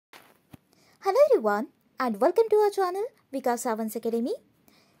Hello everyone and welcome to our channel Vikas Savans Academy.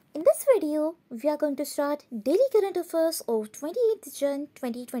 In this video, we are going to start daily current affairs of 28th Jan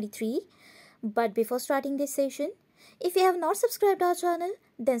 2023. But before starting this session, if you have not subscribed our channel,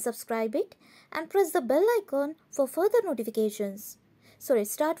 then subscribe it and press the bell icon for further notifications. So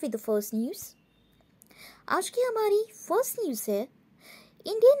let's start with the first news. आज की हमारी first news है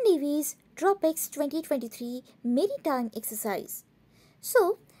Indian navy's ड्रॉपेक्स 2023 maritime exercise.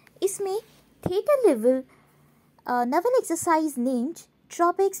 सो इसमें theater level naval exercise named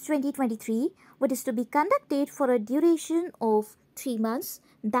Tropics 2023, which is to be conducted for a duration of 3 months,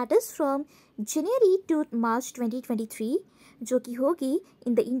 that is from January to March 2023, जो कि होगी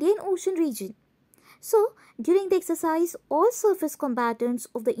in the Indian Ocean region. So, during the exercise, all surface combatants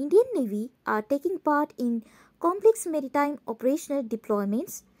of the Indian Navy are taking part in complex maritime operational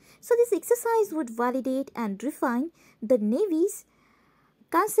deployments. So, this exercise would validate and refine the Navy's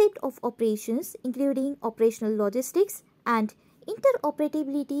concept of operations, including operational logistics and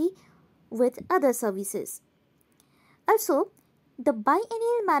interoperability with other services. Also, the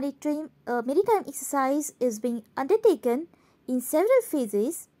biennial maritime exercise is being undertaken in several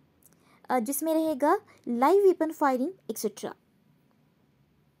phases, जिसमें रहेगा live weapon firing etcetera.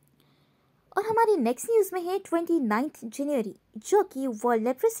 और हमारी next news में है 29 जनवरी, जो कि world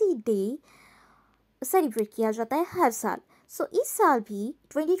leprosy day celebrate किया जाता है हर साल. सो इस साल भी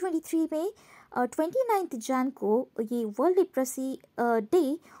 2023 में 29 जन को ये वर्ल्ड लेप्रेसी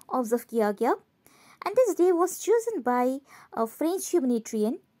डे ऑब्जर्व किया गया. And this day was chosen by French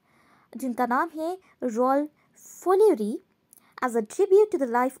humanitarian जिनका नाम है roll फोलेरी as a tribute to the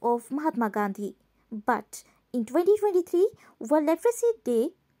life of Mahatma Gandhi. But in 2023 world leprosy day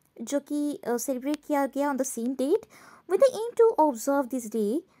जो कि सेलिब्रेट किया गया on the same date with the M to observe this day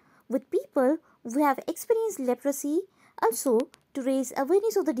with people who have experienced leprosy, also to raise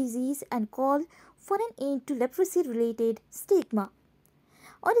awareness of the disease and call for an end to leprosy related stigma.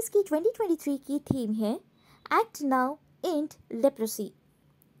 और इसकी 2023 की theme है Act Now End Leprosy.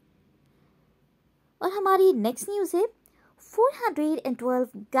 और हमारी next news है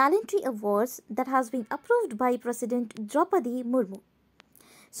 412 gallantry awards that has been approved by President Draupadi Murmu.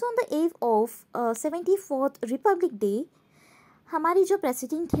 So on the eve of 74th Republic Day, हमारी जो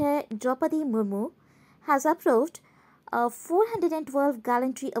president है Draupadi Murmu has approved 412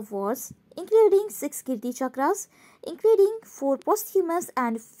 gallantry awards, including 6 Kirti Chakras, including 4 posthumous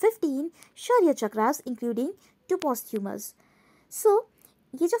and 15 Shaurya Chakras, including 2 posthumous. So,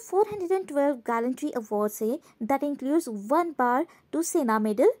 ये जो 412 gallantry awards है, that includes 1 bar to Sena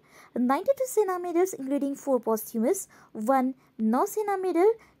Medal, 92 Sena Medals, including 4 posthumous, 1 Nausena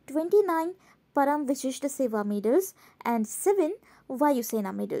Medal, 29 Param Vishishta Seva Medals, and 7 Vayu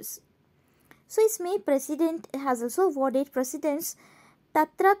Sena Medals. So, इसमें President has also awarded President's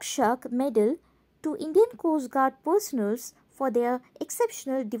Tatrakshak Medal to Indian Coast Guard personnel for their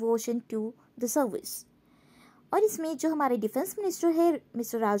exceptional devotion to the service. और इसमें जो हमारे defence minister है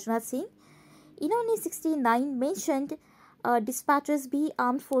mister Rajnath Singh, इन्होंने 69 mentioned dispatches भी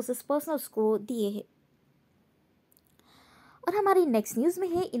armed forces personnels को दिए हैं. और हमारी नेक्स्ट न्यूज़ में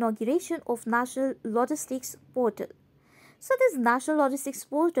है inauguration of national logistics portal. So this national logistics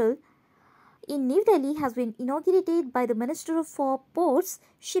portal in New Delhi has been inaugurated by the Minister for Ports,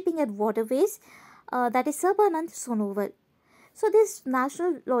 Shipping and Waterways, that is Sarbanand Sonowal. So this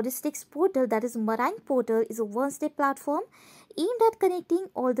National Logistics Portal, that is Marine Portal, is a one-step platform aimed at connecting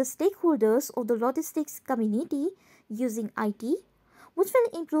all the stakeholders of the logistics community using IT, which will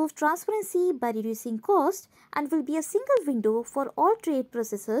improve transparency by reducing cost and will be a single window for all trade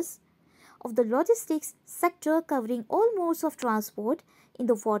processes of the logistics sector covering all modes of transport in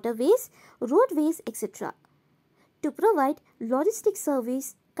the waterways, roadways, etc. to provide logistics service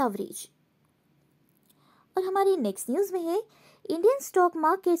coverage. और हमारी next news में है Indian stock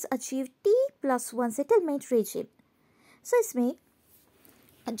markets achieve T+1 settlement regime. सो इसमें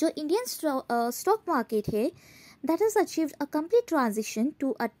जो Indian stock market है that has achieved a complete transition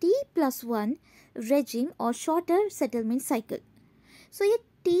to a T+1 regime or shorter settlement cycle. So ये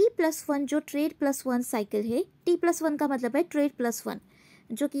T+1 जो trade +1 cycle है, T+1 का मतलब है ट्रेड +1,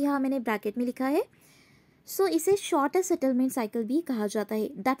 जो कि यहाँ मैंने ब्रैकेट में लिखा है. सो इसे शॉर्टर सेटलमेंट साइकिल भी कहा जाता है.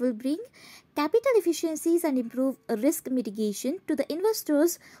 That will bring capital efficiencies and improve risk mitigation to the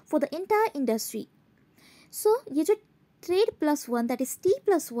investors for the entire industry. सो ये जो ट्रेड +1 दैट इज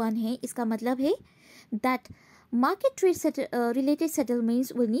T+1 है, इसका मतलब है that market trade related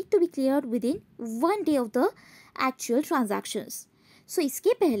settlements will need to be cleared within 1 day of the actual transactions. So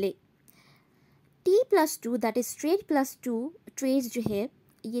इसके पहले T+2 that is trade +2 trades जो है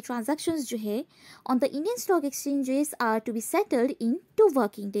ये transactions जो है on the Indian stock exchanges are to be settled in 2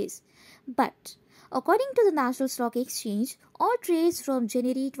 working days. But according to the National Stock Exchange, all trades from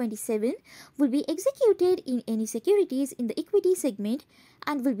January 27 will be executed in any securities in the equity segment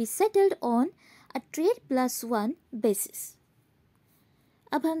and will be settled on a trade plus 1 basis.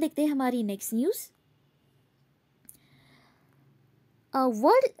 अब हम देखते हैं हमारी next news.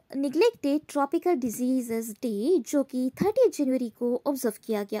 World neglected tropical diseases day जो कि 30 जनवरी को observe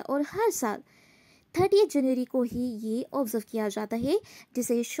किया गया और हर साल 30 जनवरी को ही ये ऑब्जर्व किया जाता है,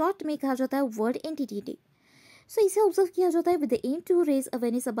 जिसे शॉर्ट में कहा जाता है वर्ल्ड एंटिटी डे. सो इसे ऑब्जर्व किया जाता है with the M to raise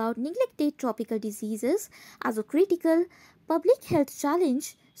awareness about neglected tropical diseases as a critical public health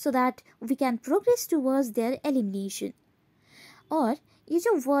challenge so that we can progress towards their elimination. और ये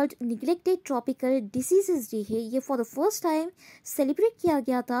जो world neglected tropical diseases day है ये for the first time celebrate किया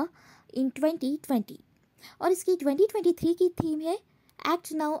गया था इन 2020 और इसकी 2023 की थीम है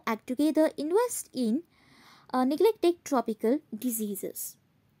act now act together invest in neglected tropical diseases.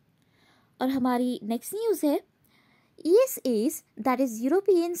 और हमारी नेक्स्ट न्यूज़ है ESA's that is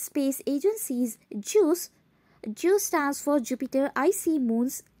European Space Agency's JUICE stands for Jupiter Icy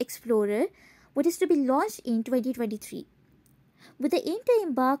Moons Explorer, which is to be launched in 2023. With the aim to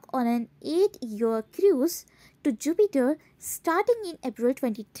embark on an 8-year cruise to Jupiter starting in April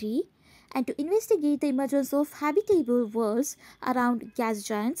 23 and to investigate the emergence of habitable worlds around gas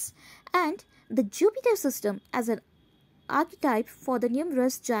giants and the Jupiter system as an archetype for the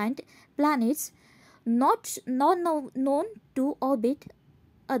numerous giant planets not known to orbit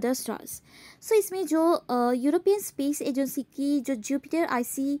other stars. So इसमें जो European space agency की जो Jupiter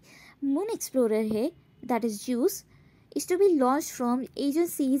IC moon explorer है that is juice is to be launched from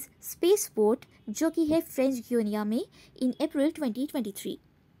agency's spaceport जो कि है French गियोनिया में in April 2023.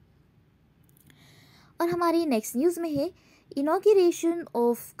 और हमारी नेक्स्ट न्यूज़ में है inauguration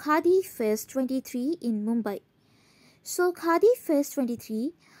of khadi fest 23 in Mumbai. So khadi fest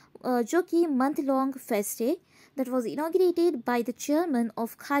 23 जो कि मंथ लॉन्ग फेस्ट है that was inaugurated by the chairman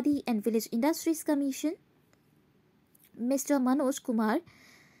of Khadi and Village Industries Commission, Mr. Manoj Kumar,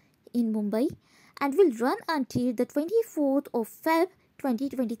 in Mumbai, and will run until the 24th of Feb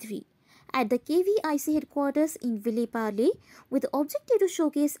 2023 at the KVIC headquarters in Ville Parle with the objective to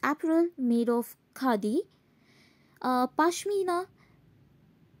showcase apparel made of khadi, pashmina,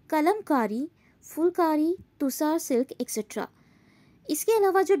 kalamkari, Phulkari, Tushar silk etcetera. इसके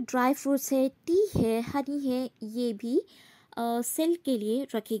अलावा जो dry fruits है, T है, हनी है, ये भी cell के लिए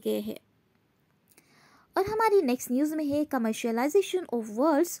रखे गए हैं. और हमारी नेक्स्ट न्यूज़ में है commercialisation of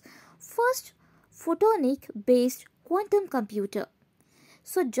world's first photonic based quantum computer.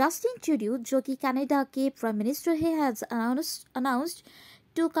 So Justin Trudeau जो कि कनाडा के प्राइम मिनिस्टर है has announced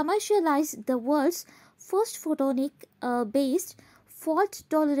to commercialise the world's first photonic based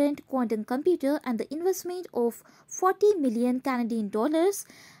fault-tolerant quantum computer and the investment of 40 million Canadian dollars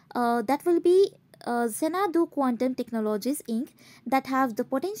that will be Xanadu Quantum Technologies Inc. that have the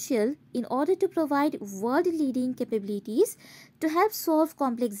potential in order to provide world-leading capabilities to help solve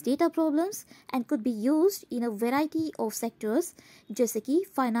complex data problems and could be used in a variety of sectors जैसे कि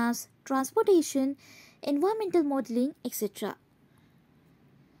finance, transportation, environmental modeling, etc.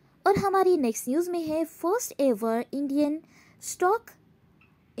 और हमारी next news में है first ever Indian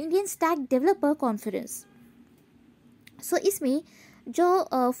stack developer conference. सो इसमें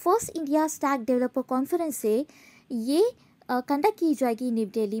जो first India stack developer conference है ये कंडक्ट की जाएगी न्यू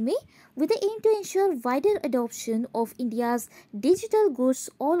दिल्ली में with the M to ensure wider adoption of India's digital goods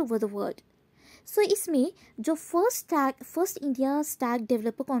all over the world. सो इसमें जो first India stack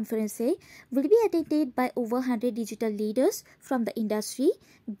developer conference है will be attended by over 100 digital leaders from the industry,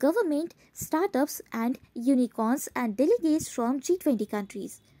 government, startups and unicorns and delegates from G20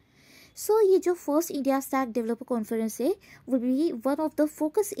 countries. So ये जो first India stack developer conference है will be one of the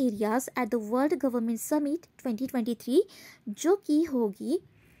focus areas at the World Government Summit 2023 जो कि होगी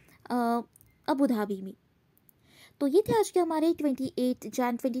Abu Dhabi में. तो ये थे आज के हमारे 28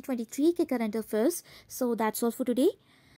 जन 2023 के current affairs. So that's all for today.